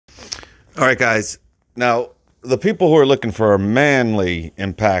All right, guys. Now, the people who are looking for a manly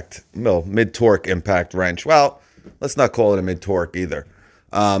impact, well, mid torque impact wrench, well, let's not call it a mid torque either.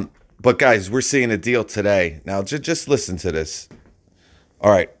 But guys, we're seeing a deal today. Now, just listen to this.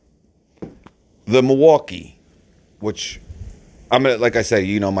 All right, the Milwaukee, which I'm gonna, like I say,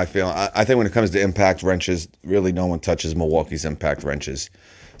 you know my feeling. I think when it comes to impact wrenches, really no one touches Milwaukee's impact wrenches,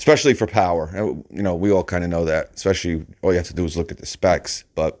 especially for power. And, you know, we all kind of know that. Especially, all you have to do is look at the specs.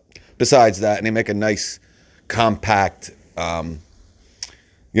 But besides that, and they make a nice, compact,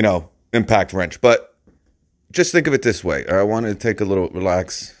 impact wrench. But just think of it this way. I wanted to take a little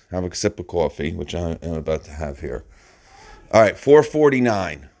relax, have a sip of coffee, which I am about to have here. All right,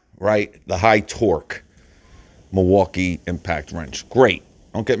 449, right? The high torque Milwaukee impact wrench. Great.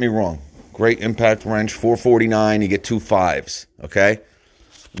 Don't get me wrong. Great impact wrench. 449. You get two fives. Okay.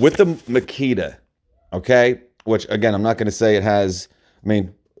 With the Makita. Okay. Which again, I'm not going to say it has. I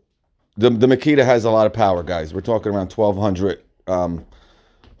mean, the Makita has a lot of power, guys. We're talking around 1,200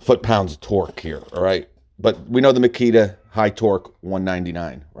 foot-pounds of torque here. All right. But we know the Makita high torque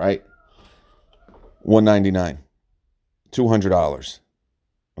 199. Right. 199. $200.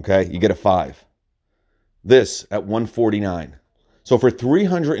 Okay. You get a five. This at 149. So for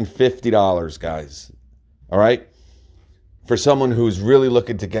 $350, guys, all right, for someone who's really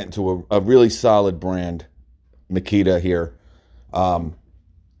looking to get into a really solid brand, Makita here,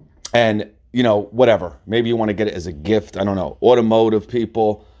 and, you know, whatever. Maybe you want to get it as a gift. I don't know. Automotive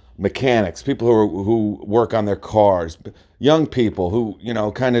people, mechanics, people who work on their cars, young people who, you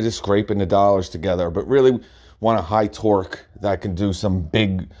know, kind of just scraping the dollars together, but really want a high torque that can do some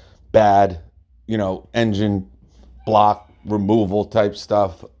big, bad, you know, engine block removal type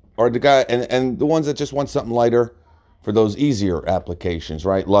stuff, or the guy and the ones that just want something lighter for those easier applications,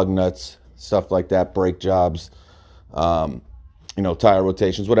 right? Lug nuts, stuff like that, brake jobs, tire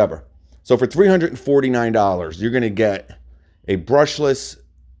rotations, whatever. So for $349, you're going to get a brushless,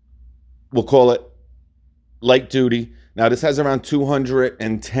 we'll call it light duty. Now this has around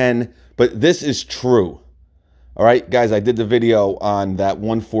 210, but this is true. All right, guys, I did the video on that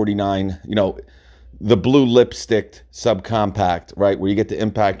 149, the blue lipstick subcompact, right, where you get the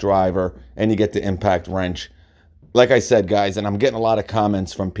impact driver and you get the impact wrench. Like I said, guys, and I'm getting a lot of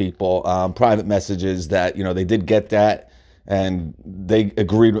comments from people, private messages that, they did get that and they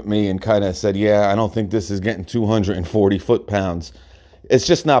agreed with me and kind of said, yeah, I don't think this is getting 240 foot-pounds. It's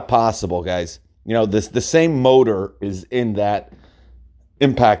just not possible, guys. The same motor is in that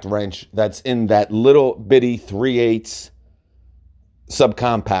impact wrench that's in that little bitty 3/8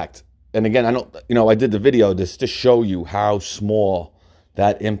 subcompact. And again, I did the video just to show you how small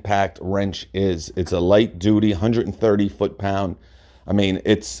that impact wrench is. It's a light duty, 130 foot-pound. I mean,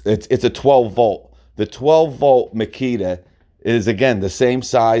 it's a 12 volt. The 12 volt Makita is, again, the same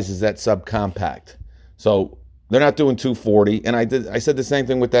size as that subcompact. So they're not doing 240. And I said the same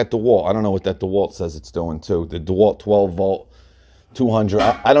thing with that DeWalt. I don't know what that DeWalt says it's doing too. The DeWalt 12 volt 200.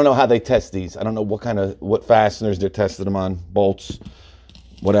 I don't know how they test these. I don't know what fasteners they're testing them on, bolts,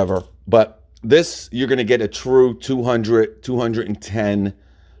 whatever. But this, you're going to get a true 200, 210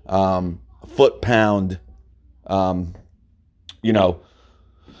 foot-pound,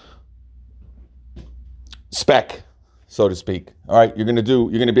 spec, so to speak. All right, you're going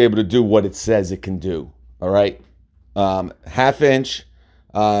to be able to do what it says it can do. All right, half inch.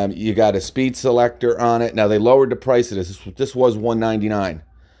 You got a speed selector on it. Now they lowered the price of this. This was $199.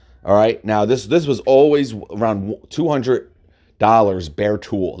 All right. Now this was always around $200 bare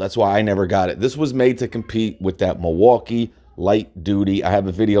tool. That's why I never got it. This was made to compete with that Milwaukee light duty. I have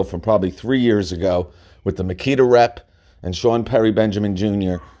a video from probably 3 years ago with the Makita rep and Sean Perry Benjamin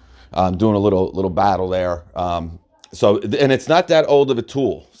Jr. Doing a little battle there. And it's not that old of a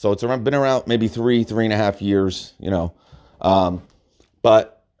tool. So it's been around maybe 3.5 years.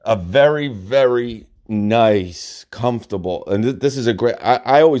 But a very, very nice, comfortable, and this is a great,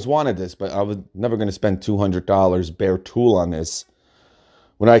 I always wanted this, but I was never going to spend $200 bare tool on this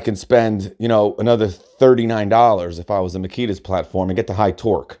when I can spend, another $39 if I was a Makita's platform and get the high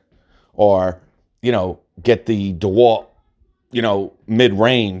torque, or, get the DeWalt,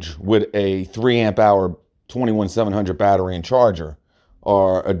 mid-range with a 3 amp hour 21700 battery and charger,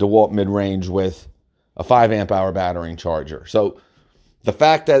 or a DeWalt mid-range with a 5 amp hour battery and charger. So the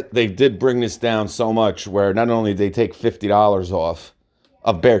fact that they did bring this down so much, where not only did they take $50 off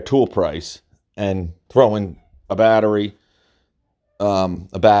of bare tool price and throw in a battery,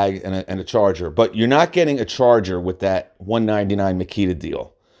 a bag, and a charger, but you're not getting a charger with that $199 Makita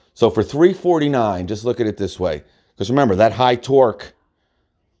deal. So for $349, just look at it this way, because remember that high torque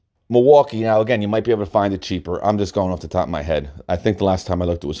Milwaukee, now again, you might be able to find it cheaper. I'm just going off the top of my head. I think the last time I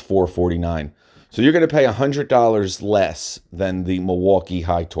looked, it was $449. So you're going to pay $100 less than the Milwaukee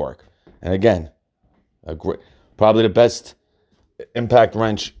High Torque. And again, a great, probably the best impact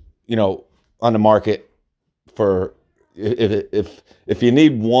wrench, on the market for if you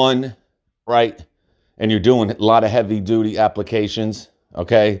need one, right, and you're doing a lot of heavy duty applications,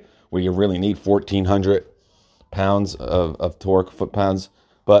 okay, where you really need 1,400 pounds of torque, foot-pounds.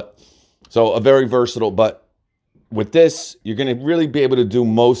 But so a very versatile, but with this, you're going to really be able to do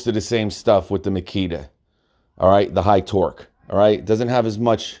most of the same stuff with the Makita, all right, the high torque, all right. It doesn't have as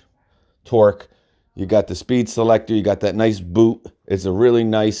much torque. You got the speed selector, you got that nice boot. It's a really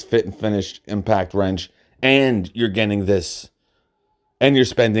nice fit and finish impact wrench, and you're getting this, and you're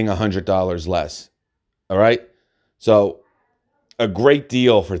spending $100 less, all right. So a great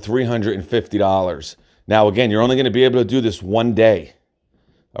deal for $350. Now, again, you're only going to be able to do this one day,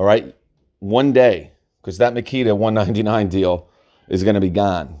 all right, one day, because that Makita $199 deal is going to be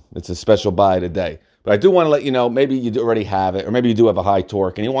gone. It's a special buy today. But I do want to let you know, maybe you already have it, or maybe you do have a high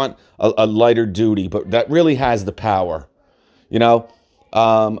torque and you want a lighter duty, but that really has the power,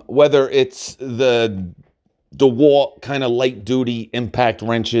 whether it's the DeWalt kind of light duty impact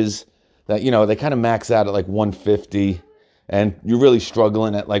wrenches that, they kind of max out at like 150 and you're really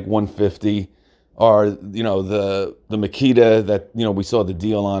struggling at like 150, or, the Makita that, we saw the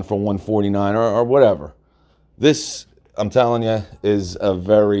deal on for 149 or whatever. This, I'm telling you, is a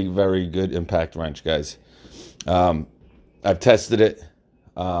very, very good impact wrench, guys. I've tested it.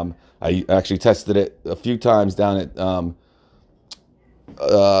 I actually tested it a few times down at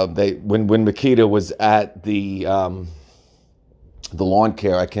when Makita was at the lawn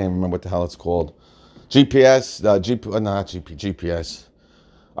care. I can't remember what the hell it's called. GPS, GPS.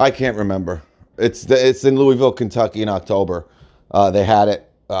 I can't remember. It's in Louisville, Kentucky in October. They had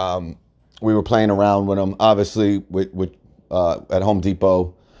it. We were playing around with them, obviously, with at Home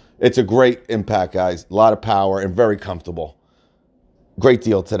Depot. It's a great impact, guys. A lot of power and very comfortable. Great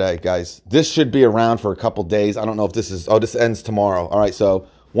deal today, guys. This should be around for a couple days. I don't know if this is... Oh, this ends tomorrow. All right, so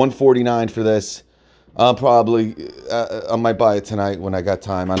 $149 for this. I might buy it tonight when I got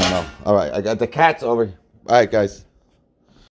time. I don't know. All right, I got the cats over. All right, guys.